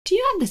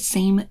have the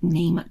same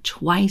name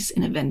twice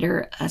in a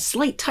vendor, a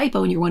slight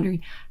typo, and you're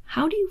wondering,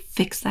 how do you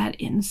fix that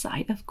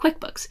inside of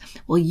QuickBooks?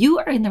 Well, you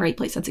are in the right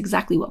place. That's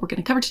exactly what we're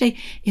going to cover today.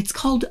 It's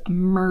called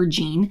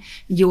merging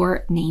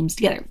your names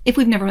together. If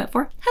we've never met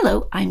before,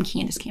 hello, I'm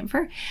Candus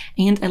Kampfer,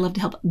 and I love to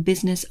help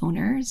business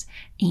owners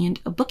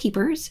and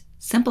bookkeepers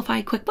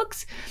simplify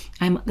QuickBooks.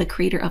 I'm the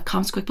creator of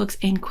Kampfer's QuickBooks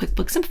and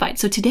QuickBooks Simplified.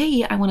 So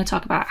today I want to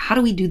talk about how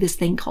do we do this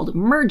thing called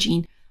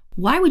merging,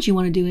 why would you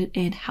want to do it,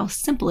 and how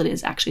simple it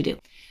is actually to do.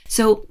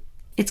 So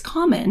it's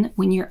common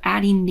when you're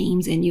adding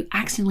names in, you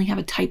accidentally have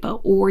a typo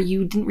or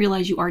you didn't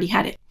realize you already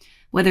had it,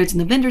 whether it's in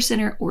the vendor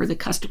center or the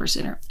customer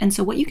center. And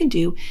so what you can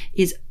do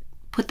is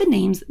put the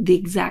names the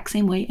exact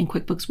same way and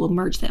QuickBooks will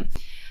merge them.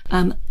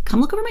 Come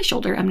look over my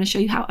shoulder. I'm going to show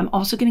you how. I'm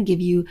also going to give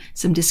you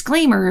some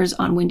disclaimers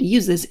on when to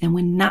use this and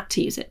when not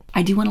to use it.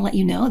 I do want to let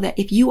you know that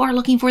if you are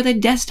looking for the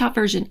desktop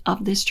version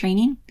of this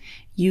training,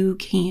 you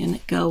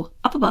can go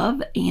up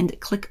above and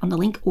click on the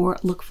link or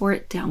look for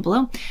it down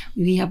below.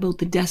 We have both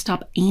the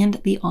desktop and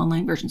the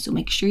online version, so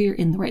make sure you're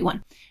in the right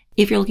one.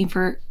 If you're looking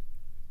for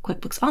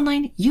QuickBooks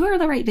Online, you are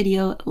the right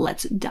video.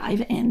 Let's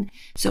dive in.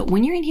 So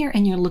when you're in here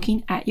and you're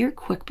looking at your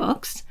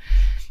QuickBooks,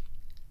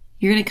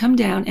 you're going to come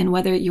down, and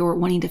whether you're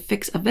wanting to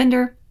fix a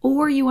vendor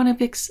or you want to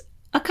fix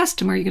a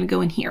customer, you're going to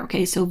go in here.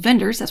 Okay, so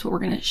vendors, that's what we're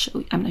going to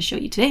show. I'm going to show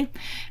you today.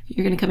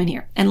 You're going to come in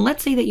here, and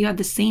let's say that you have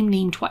the same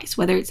name twice,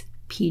 whether it's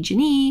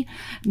PG&E,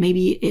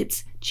 maybe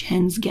it's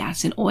Chen's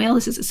Gas and Oil.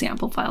 This is a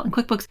sample file in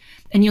QuickBooks,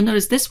 and you'll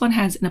notice this one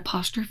has an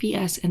apostrophe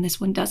S and this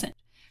one doesn't.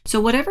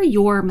 So whatever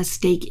your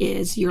mistake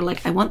is, you're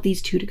like, I want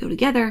these two to go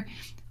together,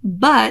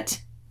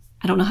 but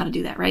I don't know how to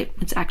do that, right?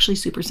 It's actually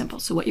super simple.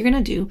 So what you're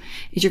going to do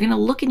is you're going to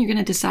look and you're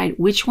going to decide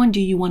which one do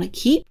you want to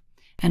keep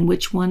and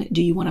which one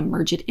do you want to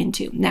merge it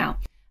into. Now,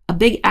 a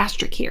big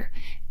asterisk here.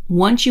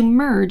 Once you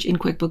merge in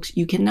QuickBooks,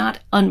 you cannot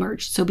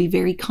unmerge. So be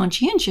very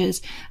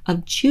conscientious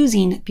of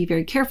choosing, be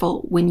very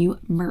careful when you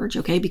merge,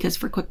 okay? Because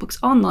for QuickBooks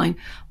Online,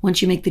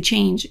 once you make the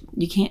change,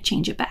 you can't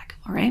change it back,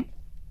 all right?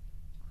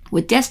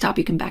 With desktop,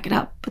 you can back it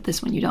up, but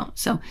this one you don't.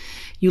 So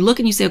you look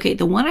and you say, okay,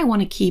 the one I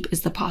want to keep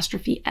is the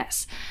apostrophe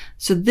S.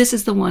 So this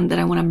is the one that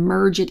I want to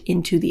merge it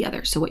into the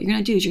other. So what you're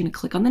going to do is you're going to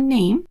click on the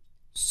name,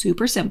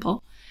 super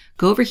simple,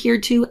 go over here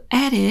to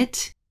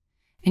edit,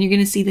 and you're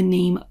going to see the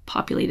name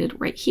populated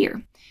right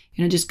here.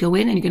 You're going to just go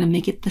in and you're going to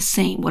make it the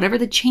same. Whatever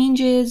the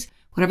change is,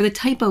 whatever the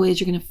typo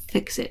is, you're going to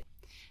fix it.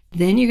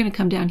 Then you're going to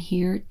come down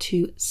here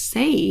to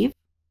save.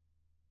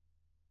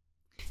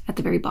 At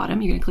the very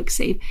bottom, you're going to click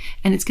save,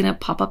 and it's going to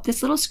pop up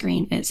this little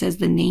screen, and it says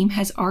the name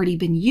has already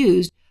been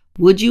used.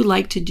 Would you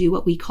like to do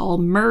what we call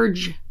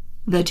merge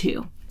the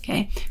two?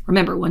 Okay.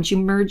 Remember, once you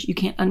merge, you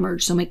can't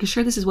unmerge. So make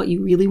sure this is what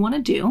you really want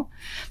to do.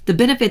 The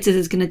benefits is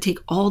it's going to take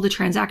all the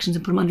transactions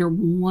and put them under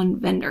one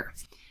vendor.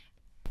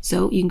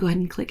 So you can go ahead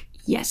and click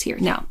yes here.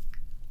 Now,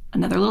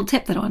 another little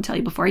tip that I want to tell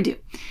you before I do.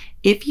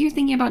 If you're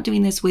thinking about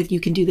doing this with, you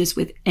can do this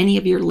with any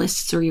of your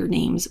lists or your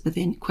names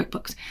within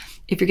QuickBooks.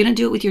 If you're going to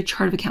do it with your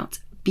chart of accounts,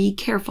 be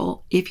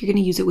careful if you're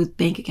going to use it with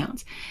bank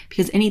accounts,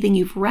 because anything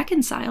you've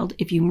reconciled,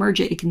 if you merge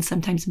it, it can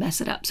sometimes mess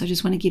it up. So I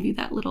just want to give you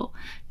that little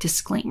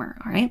disclaimer.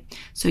 All right.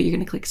 So you're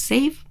going to click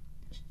save.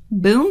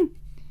 Boom.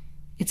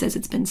 It says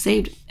it's been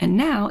saved. And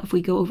now if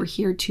we go over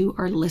here to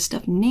our list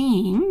of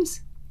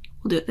names,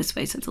 we'll do it this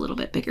way so it's a little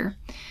bit bigger.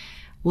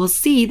 We'll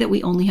see that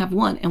we only have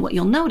one. And what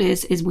you'll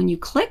notice is when you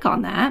click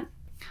on that,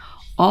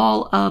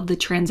 all of the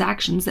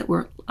transactions that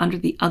were under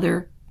the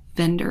other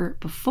vendor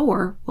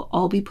before will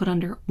all be put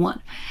under one.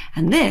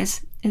 And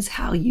this is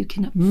how you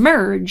can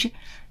merge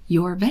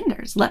your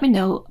vendors. Let me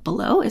know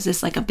below. Is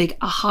this like a big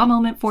aha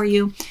moment for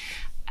you?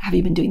 Have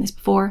you been doing this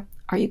before?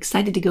 Are you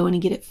excited to go in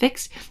and get it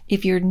fixed?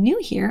 If you're new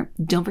here,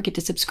 don't forget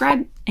to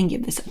subscribe and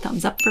give this a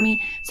thumbs up for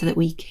me so that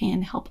we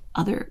can help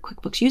other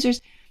QuickBooks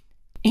users.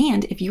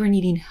 And if you are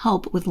needing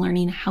help with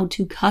learning how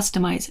to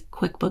customize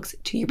QuickBooks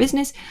to your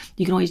business,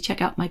 you can always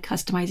check out my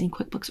Customizing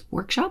QuickBooks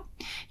workshop.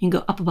 You can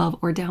go up above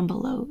or down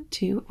below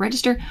to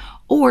register.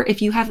 Or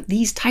if you have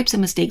these types of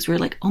mistakes where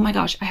you're like, oh my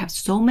gosh, I have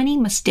so many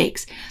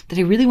mistakes that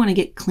I really want to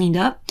get cleaned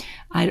up,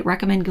 I'd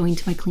recommend going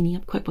to my Cleaning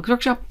Up QuickBooks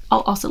workshop.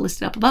 I'll also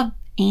list it up above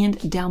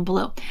and down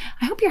below.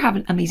 I hope you're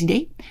having an amazing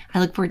day. I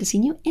look forward to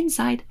seeing you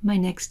inside my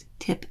next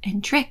tip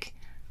and trick.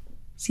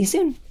 See you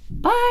soon.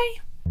 Bye.